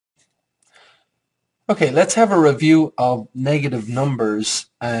Okay, let's have a review of negative numbers,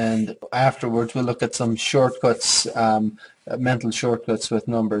 and afterwards we'll look at some shortcuts, mental shortcuts with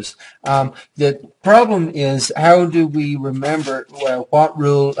numbers. The problem is, how do we remember what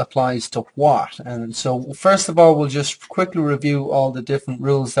rule applies to what? And so first of all, we'll just quickly review all the different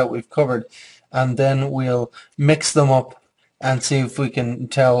rules that we've covered, and then we'll mix them up and see if we can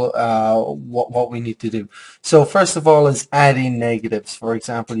tell what we need to do. So first of all is adding negatives. For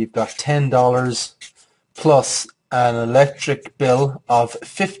example, you've got $10 plus an electric bill of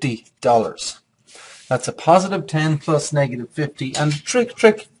 $50. That's a positive 10 plus negative 50. And the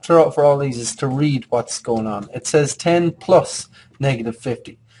trick for all these is to read what's going on. It says 10 plus negative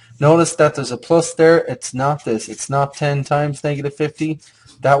 50. Notice that there's a plus there. It's not this. It's not 10 times negative 50.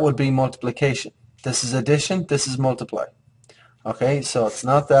 That would be multiplication. This is addition. This is multiply. Okay, so it's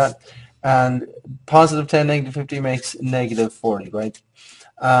not that. And positive 10, negative 50 makes negative 40, right?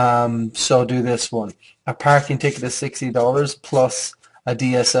 So do this one. A parking ticket is $60 plus a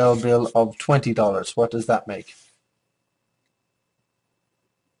DSL bill of $20. What does that make?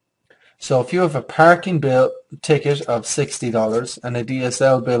 So if you have a parking bill ticket of $60 and a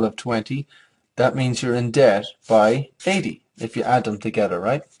DSL bill of $20, that means you're in debt by $80 if you add them together,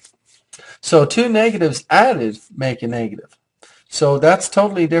 right? So two negatives added make a negative. So that's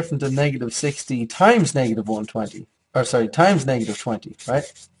totally different than negative 60 times negative 120, or sorry, times negative 20, right?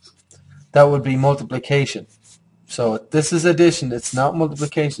 That would be multiplication. So this is addition, it's not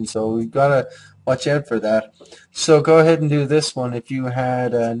multiplication, so we've got to watch out for that. So go ahead and do this one. If you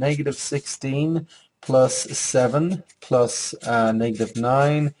had negative 16 plus 7 plus negative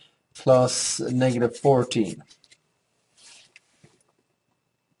 9 plus negative 14.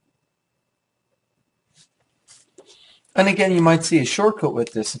 And again, you might see a shortcut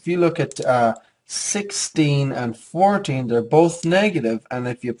with this. If you look at 16 and 14, they're both negative, and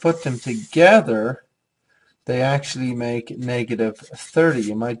if you put them together, they actually make negative 30.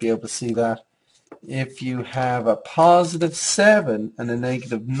 You might be able to see that. If you have a positive 7 and a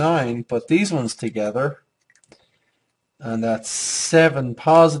negative 9, put these ones together, and that's 7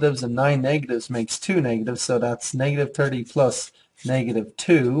 positives and 9 negatives makes 2 negatives, so that's negative 30 plus negative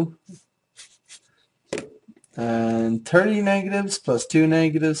 2. And 30 negatives plus 2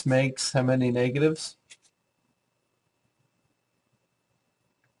 negatives makes how many negatives?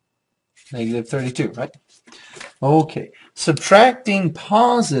 Negative 32, right? Okay, subtracting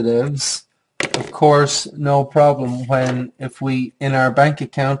positives, of course, no problem when if we, in our bank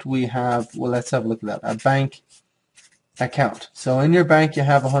account, we have, well, let's have a look at that, a bank account. So in your bank you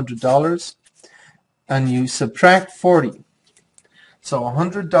have $100 and you subtract 40. So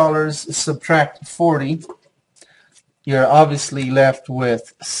 $100 subtract 40, you're obviously left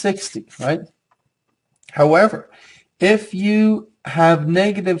with 60, right? However, if you have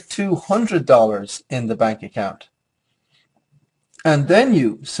negative $200 in the bank account and then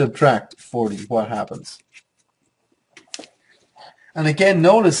you subtract 40, what happens? And again,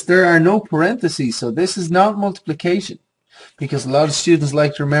 notice there are no parentheses, so this is not multiplication, because a lot of students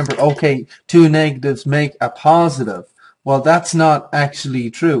like to remember, okay, two negatives make a positive. Well, that's not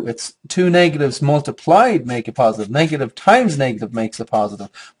actually true. It's two negatives multiplied make a positive. Negative times negative makes a positive.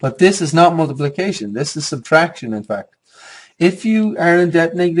 But this is not multiplication. This is subtraction, in fact. If you are in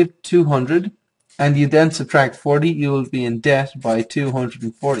debt negative 200 and you then subtract 40, you will be in debt by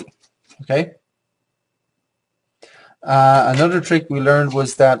 240. Okay? Another trick we learned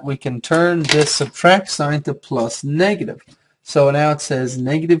was that we can turn this subtract sign to plus negative. So now it says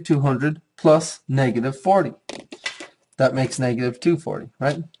negative 200 plus negative 40. That makes negative 240,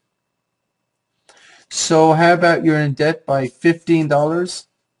 right? So how about you're in debt by $15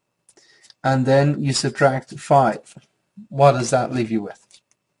 and then you subtract 5. What does that leave you with?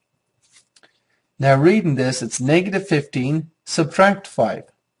 Now reading this, it's negative 15, subtract 5.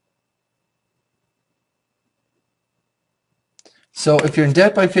 So if you're in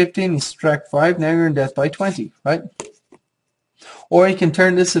debt by 15, you subtract 5, now you're in debt by 20, right? Or you can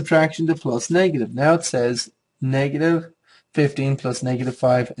turn this subtraction to plus negative. Now it says negative 15 plus negative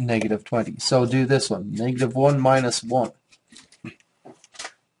 5 and negative 20. So do this one, negative 1 minus 1.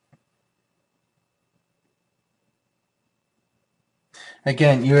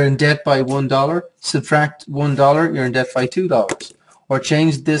 Again, you're in debt by $1, subtract $1, you're in debt by $2. Or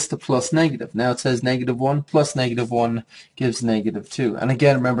change this to plus negative. Now it says negative 1 plus negative 1 gives negative 2. And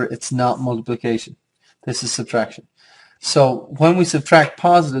again, remember, it's not multiplication. This is subtraction. So when we subtract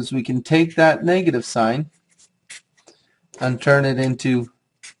positives, we can take that negative sign and turn it into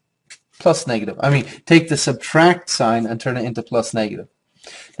plus negative. I mean, take the subtract sign and turn it into plus negative.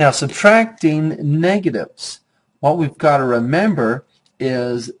 Now, subtracting negatives, what we've got to remember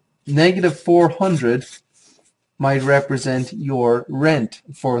is negative 400 might represent your rent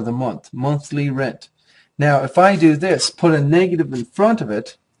for the month, monthly rent. Now, if I do this, put a negative in front of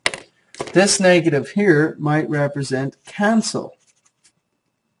it, this negative here might represent cancel.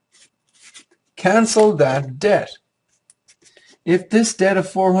 Cancel that debt. If this debt of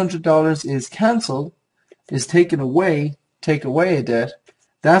 $400 is canceled, is taken away, take away a debt,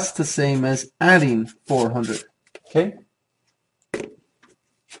 that's the same as adding 400. Okay?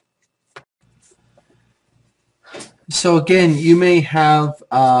 So again, you may have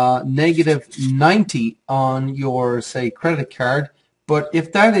negative 90 on your, say, credit card, but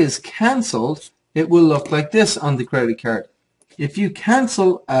if that is canceled, it will look like this on the credit card. If you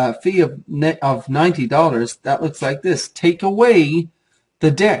cancel a fee of $90, that looks like this. Take away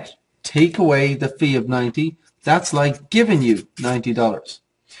the debt. Take away the fee of 90. That's like giving you $90.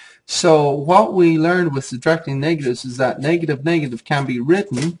 So what we learned with subtracting negatives is that negative can be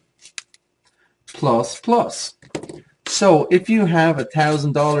written plus plus. So if you have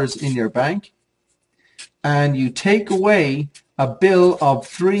 $1,000 in your bank and you take away a bill of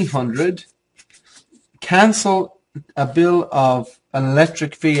 $300, cancel a bill of an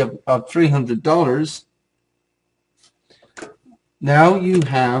electric fee of $300, now you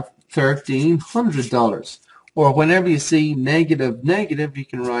have $1,300. Or whenever you see negative, you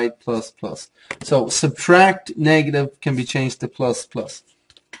can write plus plus. So subtract negative can be changed to plus plus.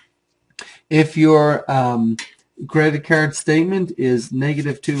 If your credit card statement is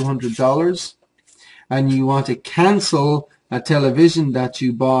negative $200 and you want to cancel a television that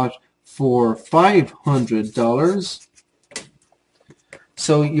you bought for $500,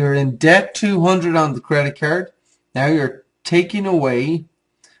 so you're in debt $200 on the credit card. Now you're taking away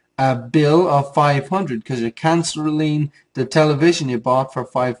a bill of $500 because you're canceling the television you bought for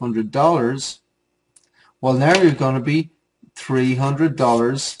 $500. Well, now you're going to be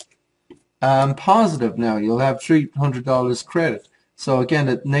 $300 positive. Now you'll have $300 credit. So again,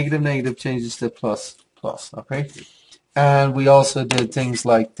 the negative changes to plus plus. Okay, and we also did things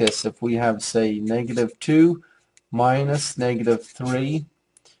like this. If we have, say, -2 minus -3.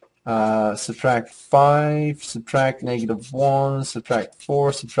 Subtract 5, subtract -1, subtract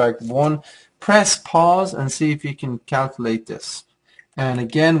 4, subtract 1. Press pause and see if you can calculate this. And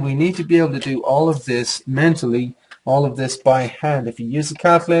again, we need to be able to do all of this mentally, all of this by hand. If you use a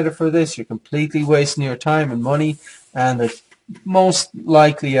calculator for this, you're completely wasting your time and money, and the most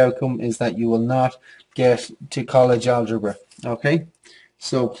likely outcome is that you will not get to college algebra. Okay?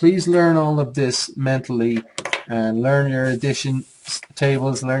 So please learn all of this mentally and learn your addition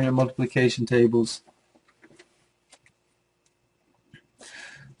tables, learn your multiplication tables.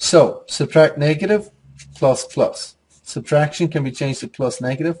 So subtract negative, plus plus. Subtraction can be changed to plus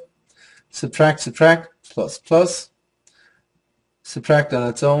negative. Subtract, plus plus. Subtract on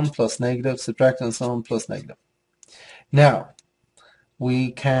its own, plus negative. Subtract on its own, plus negative. Now,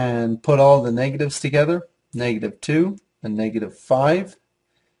 we can put all the negatives together. -2 and -5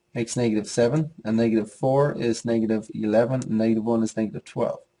 makes -7, and -4 is -11, and -1 is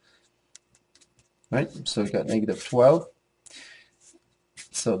 -12. Right? So we've got -12.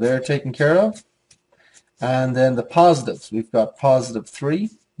 So they're taken care of. And then the positives, we've got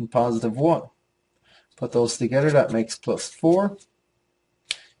 +3 and +1. Put those together, that makes +4.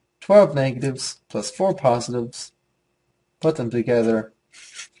 12 negatives plus 4 positives. Put them together,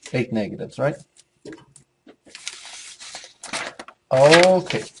 8 negatives, right?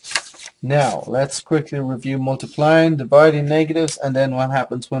 Okay. Now, let's quickly review multiplying, dividing negatives, and then what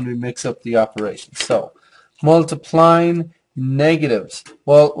happens when we mix up the operations. So, multiplying negatives.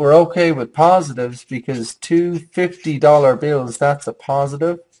 Well, we're okay with positives because two $50 bills, that's a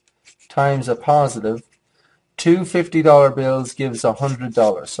positive, times a positive. Two $50 bills gives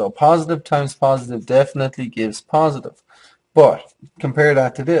 $100. So positive times positive definitely gives positive. But compare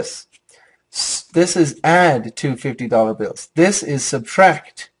that to this. This is add two $50 bills. This is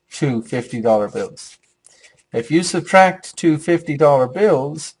subtract two $50 bills. If you subtract two $50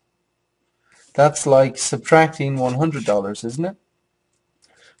 bills, that's like subtracting $100, isn't it?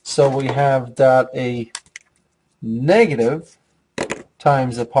 So we have that a negative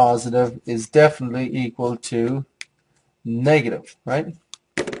times a positive is definitely equal to negative, right?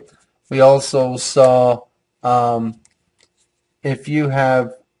 We also saw if you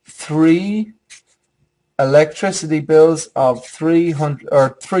have 3 electricity bills of 300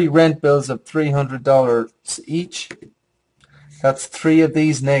 or 3 rent bills of $300 each, that's 3 of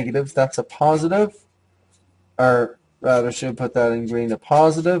these negatives. That's a positive, or rather I should put that in green, a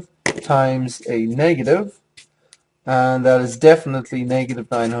positive times a negative, and that is definitely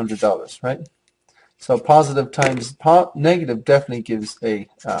 -$900, right? So positive times negative definitely gives a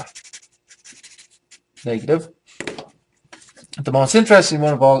negative. The most interesting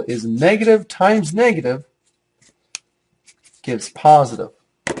one of all is negative times negative gives positive.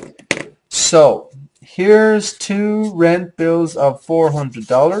 So here's two rent bills of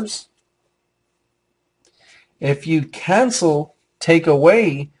 $400. If you take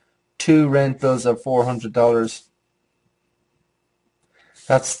away two rent bills of $400,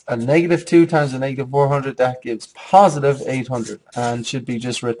 that's a negative 2 times a negative 400. That gives positive 800, and should be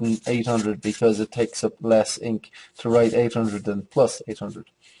just written 800 because it takes up less ink to write 800 than plus 800.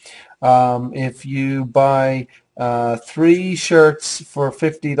 If you buy 3 shirts for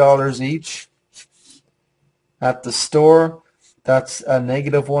 $50 each at the store, that's a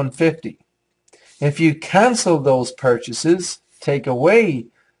negative 150. If you cancel those purchases, take away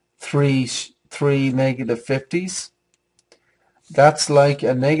three negative 50s, that's like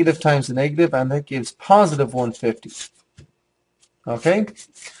a negative times a negative, and that gives positive 150. Okay?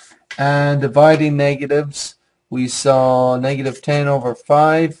 And dividing negatives, we saw negative 10 over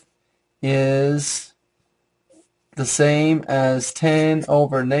 5 is the same as 10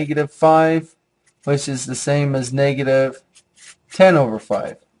 over negative 5, which is the same as negative 10 over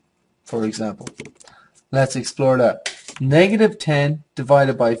 5, for example. Let's explore that. Negative 10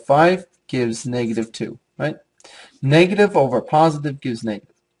 divided by 5 gives negative 2, right? Negative over positive gives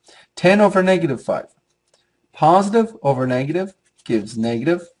negative. 10 over negative 5. Positive over negative gives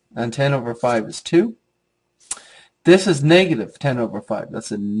negative, and 10 over 5 is 2. This is negative 10 over 5.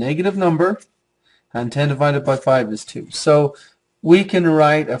 That's a negative number, and 10 divided by 5 is 2. So we can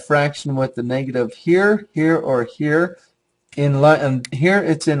write a fraction with the negative here, here, or here, in line, and here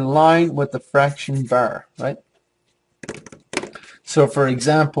it's in line with the fraction bar, right? So for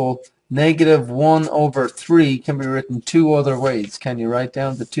example, negative 1 over 3 can be written 2 other ways. Can you write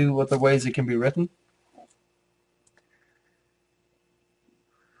down the 2 other ways it can be written?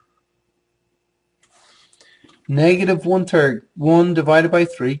 Negative 1/3, 1 divided by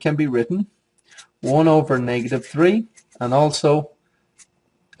 3 can be written 1 over negative 3, and also,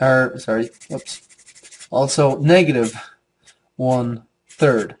 also negative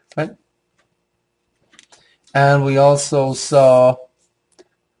 1/3, right? And we also saw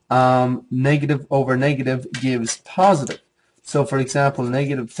negative over negative gives positive. So for example,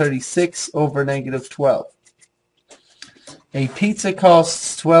 negative 36 over negative 12. A pizza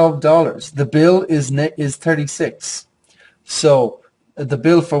costs $12. The bill is 36. So the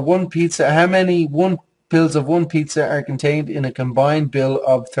bill for one pizza, how many bills of one pizza are contained in a combined bill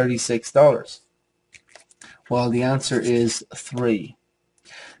of $36? Well, the answer is 3.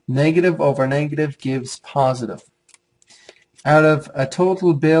 Negative over negative gives positive. Out of a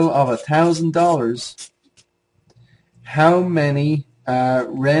total bill of $1,000, how many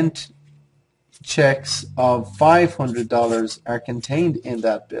rent checks of $500 are contained in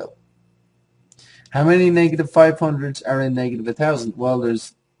that bill? How many negative 500s are in negative 1,000? Well,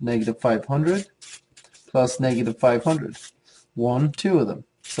 there's negative 500 plus negative 500. 2 of them.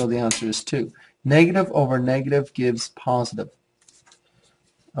 So the answer is 2. Negative over negative gives positive.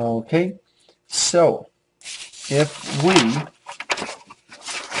 Okay, so if we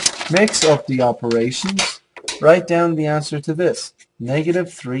mix up the operations, write down the answer to this.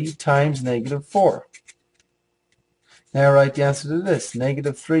 Negative 3 times negative 4. Now write the answer to this.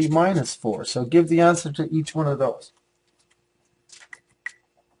 Negative 3 minus 4. So give the answer to each one of those.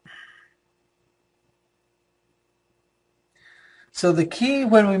 So the key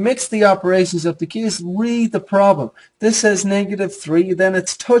when we mix the operations up, the key is read the problem. This says negative 3, then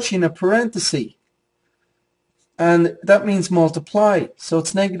it's touching a parenthesis. And that means multiply. So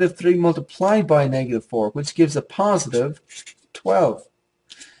it's negative 3 multiplied by negative 4, which gives a positive 12.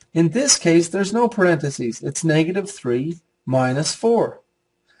 In this case, there's no parentheses. It's negative 3 minus 4.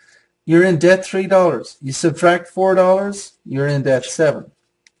 You're in debt $3. You subtract $4, you're in debt 7.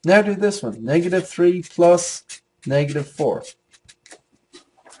 Now do this one. Negative 3 plus negative 4.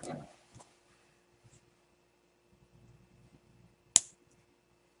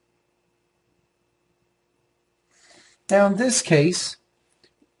 Now in this case,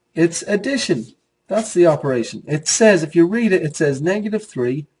 it's addition. That's the operation. It says, if you read it, it says negative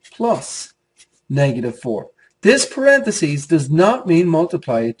 3 plus negative 4. This parentheses does not mean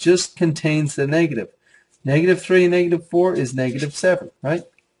multiply. It just contains the negative. Negative 3 and negative 4 is negative 7, right?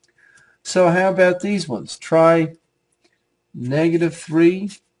 So how about these ones? Try negative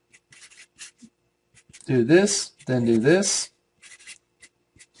 3, do this, then do this,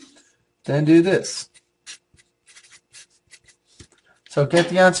 then do this. So get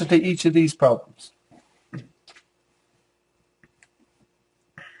the answer to each of these problems.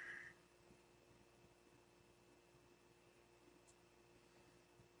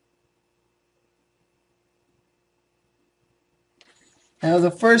 Now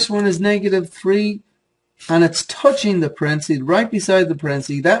the first one is negative 3, and it's touching the parentheses, right beside the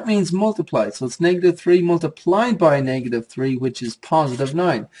parentheses. That means multiply. So it's negative 3 multiplied by negative 3, which is positive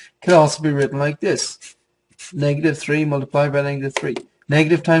 9. It could also be written like this. Negative 3 multiplied by negative 3.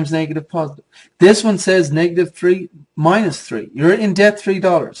 Negative times negative positive. This one says negative 3 minus 3. You're in debt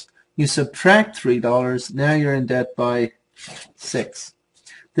 $3. You subtract $3. Now you're in debt by 6.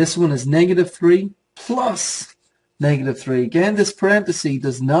 This one is negative 3 plus negative 3. Again, this parenthesis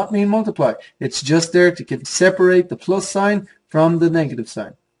does not mean multiply. It's just there to separate the plus sign from the negative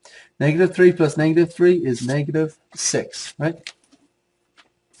sign. Negative 3 plus negative 3 is negative 6, right?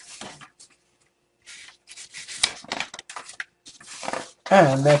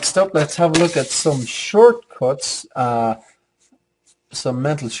 And next up, let's have a look at some shortcuts, some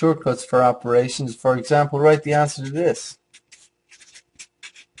mental shortcuts for operations. For example, write the answer to this.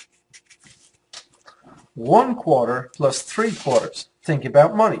 1/4 plus 3/4. Think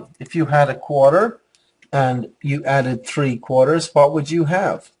about money. If you had a quarter and you added 3/4, what would you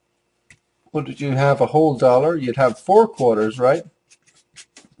have? Would you have a whole dollar? You'd have 4/4, right?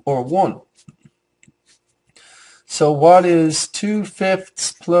 Or 1. So what is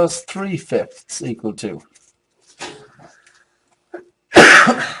 2/5 plus 3/5 equal to?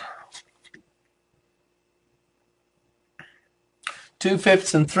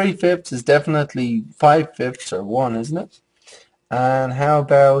 Two-fifths and 3/5 is definitely 5/5 or 1, isn't it? And how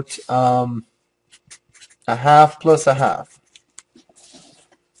about a half plus a half?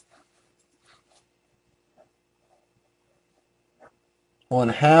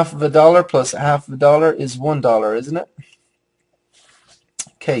 $1/2 of a dollar plus half of a dollar is $1, isn't it?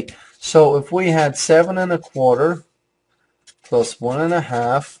 Okay, so if we had 7 1/4 plus 1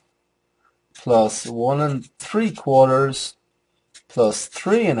 1/2 plus 1 3/4 plus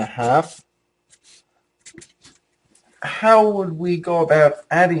 3 1/2, how would we go about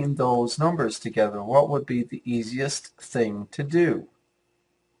adding those numbers together? What would be the easiest thing to do?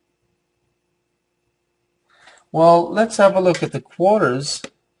 Well, let's have a look at the quarters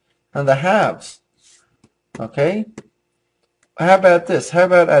and the halves. Okay? How about this? How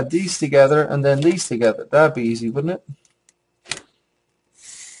about add these together and then these together? That'd be easy, wouldn't it?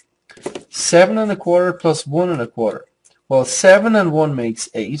 7 1/4 plus 1 1/4. Well, 7 and 1 makes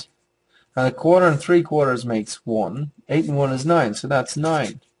 8. And 1/4 and 3/4 makes 1. 8 and 1 is 9, so that's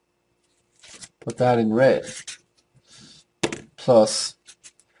 9. Put that in red. Plus,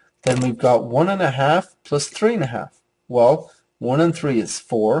 then we've got 1 1/2 plus 3 1/2. Well, 1 and 3 is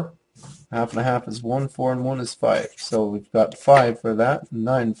 4. Half and a half is 1. 4 and 1 is 5. So we've got 5 for that.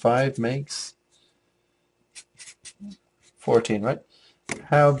 9 and 5 makes 14, right?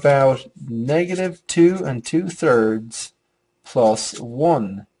 How about negative 2 and 2/3 plus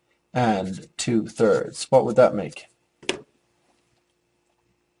 1 and 2/3? What would that make?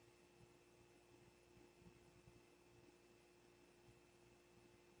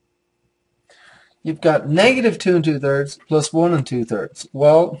 You've got negative 2 and 2/3 plus 1 and 2/3.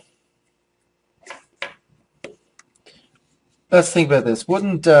 Well, let's think about this.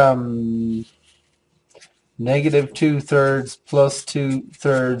 Wouldn't negative 2/3 plus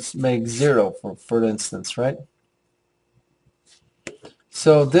 2/3 make 0, for instance, right?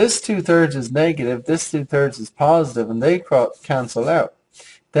 So this 2/3 is negative, this 2/3 is positive, and they cancel out.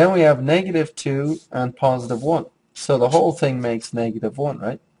 Then we have negative 2 and positive 1. So the whole thing makes negative 1,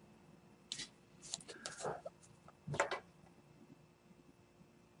 right?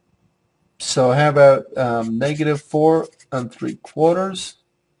 So how about negative 4 and 3/4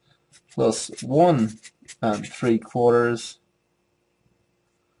 plus 1 and 3/4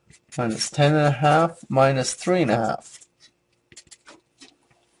 minus 10 1/2 minus 3 1/2.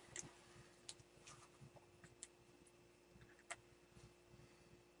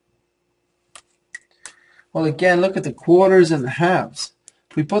 Well, again, look at the quarters and the halves.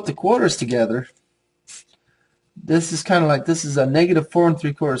 If we put the quarters together, this is kind of like, this is a negative 4 and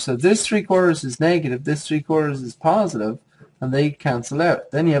 3/4. So this 3/4 is negative, this 3/4 is positive, and they cancel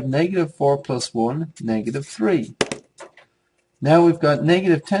out. Then you have negative 4 plus 1, negative 3. Now we've got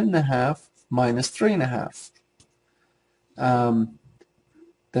negative 10 1/2 minus 3 1/2.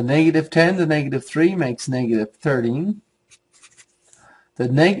 The negative 10, the negative 3 makes negative 13.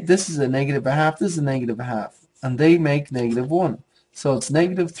 This is a negative 1/2, this is a negative 1/2, and they make negative 1. So it's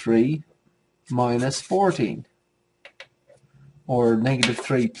negative 3 minus 14, or negative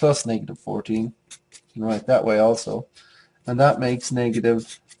 3 plus negative 14. You can write that way also. And that makes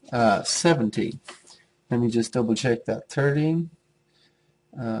negative 17. Let me just double check that. 13.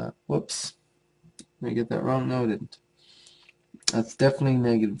 Whoops. Did I get that wrong? No, I didn't. That's definitely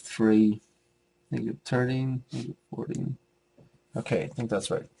negative 3, negative 13, negative 14. Okay, I think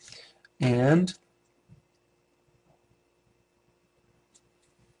that's right. And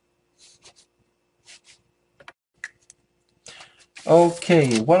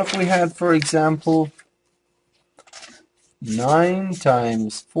okay, what if we had, for example, 9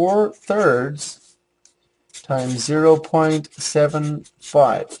 times 4/3 times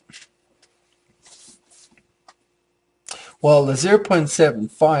 0.75? Well, the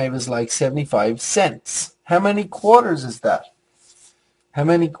 0.75 is like 75 cents. How many quarters is that? How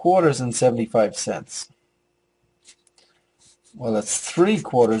many quarters in 75 cents? Well, it's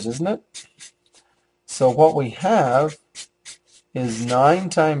 3/4, isn't it? So what we have is 9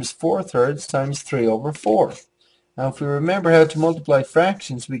 times 4/3 times 3/4. Now, if we remember how to multiply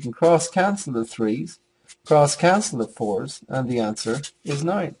fractions, we can cross-cancel the 3's, cross-cancel the 4's, and the answer is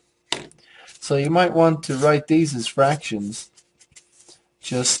 9. So you might want to write these as fractions.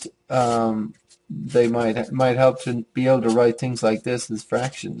 Just they might help to be able to write things like this as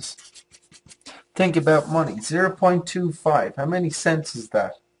fractions. Think about money. 0.25. How many cents is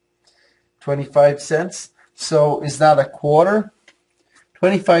that? 25 cents. So is that a quarter?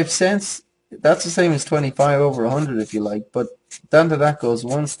 25 cents, that's the same as 25/100 if you like, but down to that goes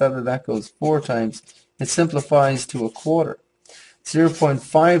once, down to that goes 4 times. It simplifies to a quarter.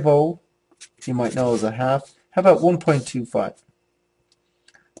 0.50 you might know is a half. How about 1.25?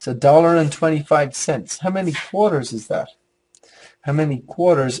 It's $1.25. How many quarters is that? How many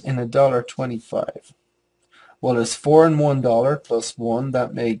quarters in $1.25? Well, there's 4 in $1 plus 1.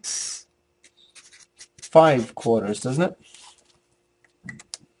 That makes 5 quarters, doesn't it?